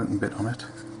nice routing bit on it.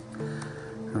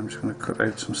 And I'm just going to cut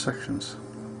out some sections.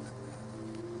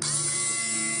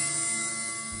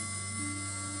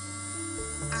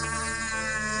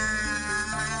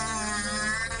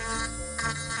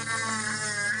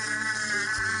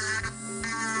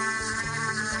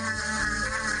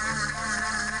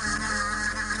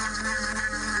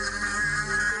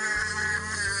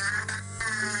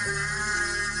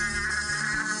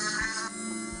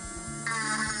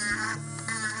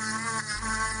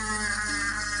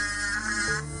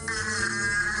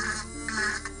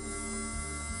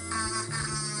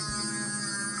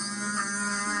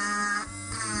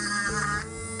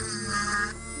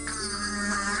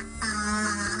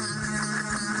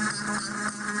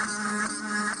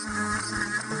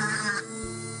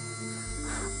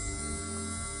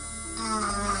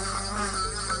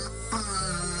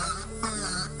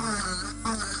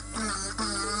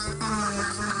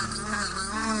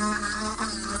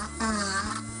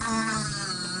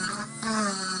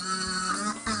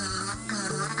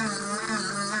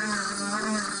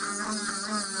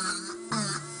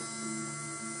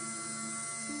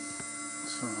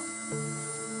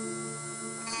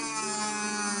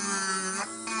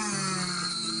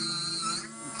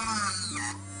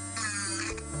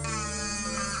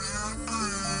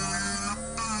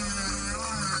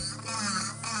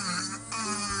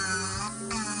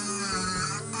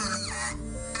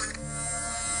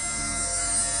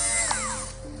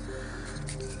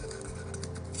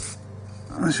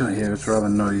 As you'll hear, it's rather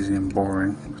noisy and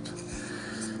boring,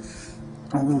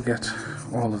 but I will get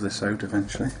all of this out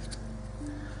eventually.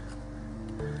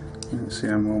 You can see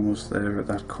I'm almost there at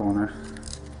that corner.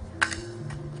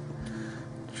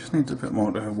 Just needs a bit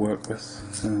more to work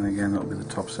with, and then again it'll be the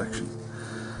top section.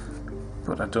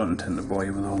 But I don't intend to bore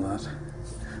you with all that.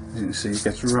 As you can see, it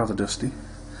gets rather dusty.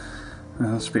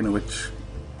 Speaking of which,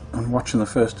 on watching the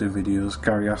first two videos,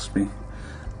 Garry asked me,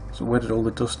 so where did all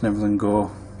the dust and everything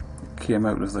go? It came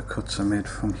out of the cuts I made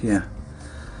from here.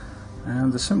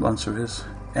 And the simple answer is,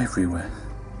 everywhere.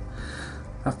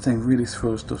 That thing really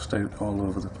throws dust out all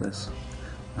over the place.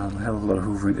 I have a hell of a lot of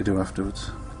hoovering to do afterwards.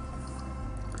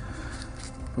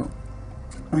 But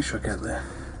we shall get there.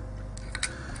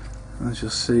 As you'll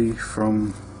see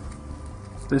from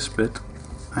this bit,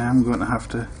 I am going to have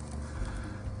to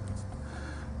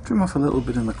trim off a little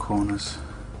bit in the corners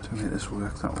to make this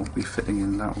work. That won't be fitting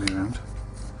in that way around.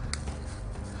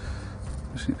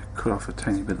 Just need to cut off a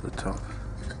tiny bit at the top.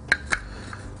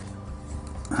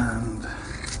 And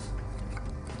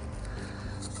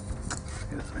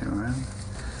get it right around.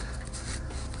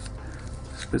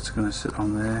 This bit's going to sit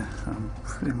on there. I'm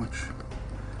pretty much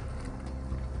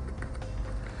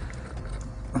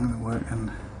only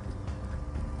working,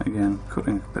 again,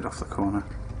 cutting a bit off the corner.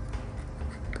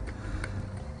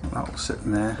 That will sit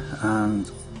in there, and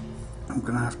I'm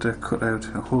going to have to cut out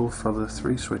a hole for the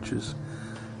 3 switches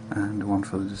and one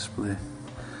for the display,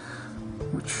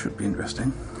 which should be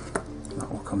interesting. That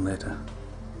will come later.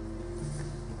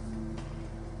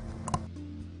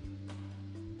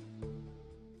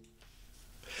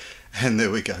 And there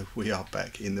we go, we are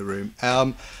back in the room.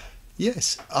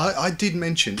 Yes, I did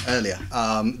mention earlier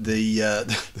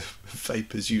the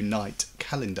Vapors Unite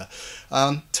calendar.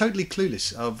 Totally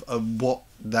clueless of what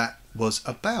that was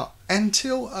about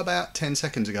until about 10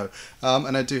 seconds ago.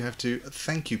 And I do have to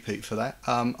thank you, Pete, for that.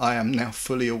 I am now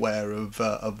fully aware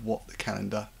of what the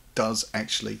calendar does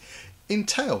actually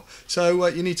entail. So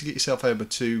you need to get yourself over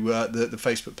to the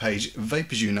Facebook page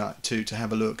Vapors Unite to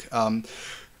have a look.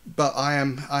 But I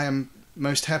am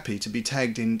most happy to be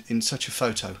tagged in such a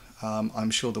photo.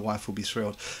 I'm sure the wife will be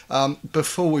thrilled.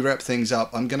 Before we wrap things up,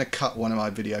 I'm going to cut one of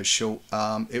my videos short.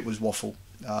 It was waffle,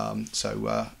 so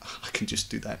I can just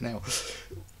do that now.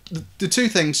 The two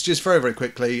things, just very, very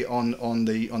quickly, on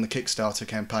the Kickstarter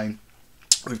campaign.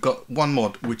 We've got one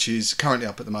mod which is currently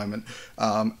up at the moment,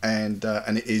 and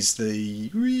it is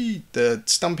the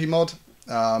Stumpy mod.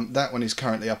 That one is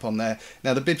currently up on there.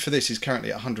 Now the bid for this is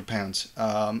currently at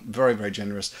 £100. Very, very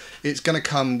generous. It's going to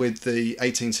come with the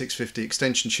 18650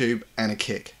 extension tube and a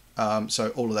kick. So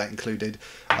all of that included.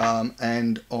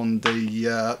 And on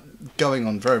the going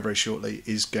on very, very shortly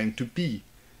is going to be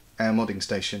our modding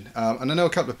station. And I know a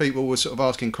couple of people were sort of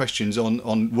asking questions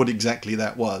on what exactly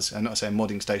that was. I'm not saying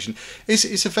modding station.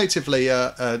 It's effectively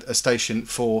a station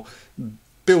for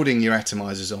building your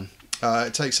atomizers on.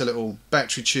 It takes a little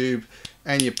battery tube,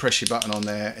 and you press your button on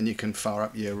there, and you can fire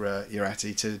up your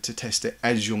Atty to test it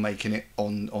as you're making it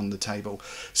on the table.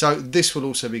 So this will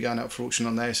also be going up for auction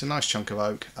on there. It's a nice chunk of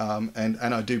oak, and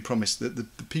I do promise that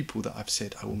the people that I've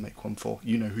said I will make one for,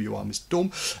 you know who you are, Mr.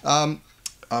 Dorm.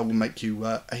 I will make you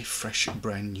a fresh,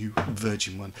 brand new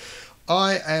virgin one.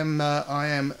 I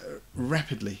am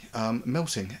rapidly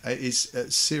melting. It is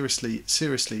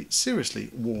seriously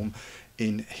warm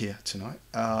in here tonight.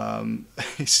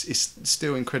 It's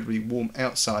still incredibly warm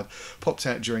outside. Popped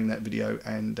out during that video,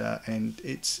 and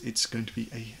it's going to be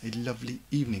a lovely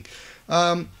evening.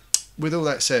 With all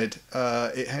that said,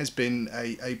 it has been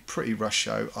a pretty rush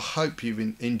show. I hope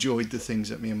you've enjoyed the things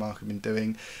that me and Mark have been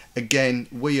doing. Again,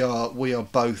 we are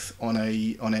both on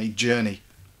a journey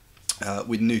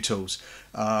with new tools.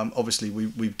 Obviously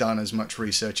we've done as much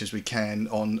research as we can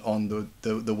on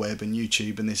the web and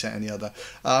YouTube and this, that and the other.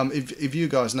 If you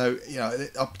guys know,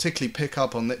 I particularly pick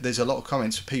up on that there's a lot of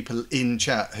comments from people in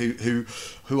chat who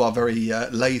are very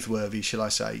lathe worthy, shall I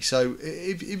say. So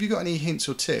if you've got any hints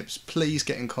or tips, please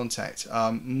get in contact.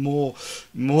 More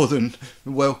than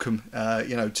welcome,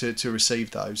 to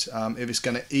receive those. If it's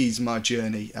going to ease my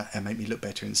journey and make me look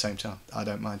better in the same time, I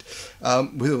don't mind.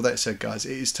 With all that said, guys,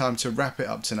 it is time to wrap it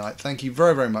up tonight. Thank you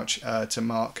very, very much to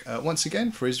Mark once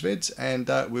again for his vids, and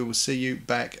we will see you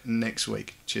back next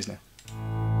week. Cheers now.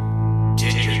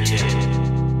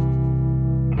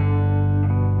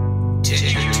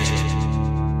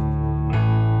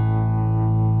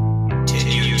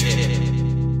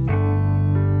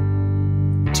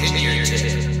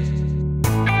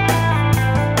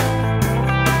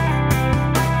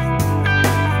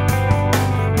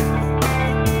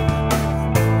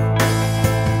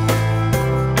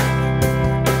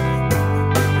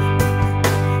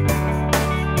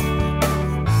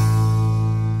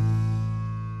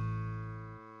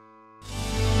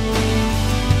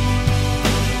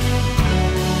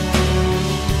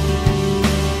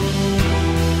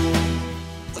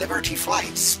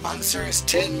 sponsors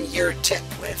 10-Year Tip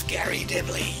with Garry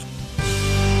Dibley.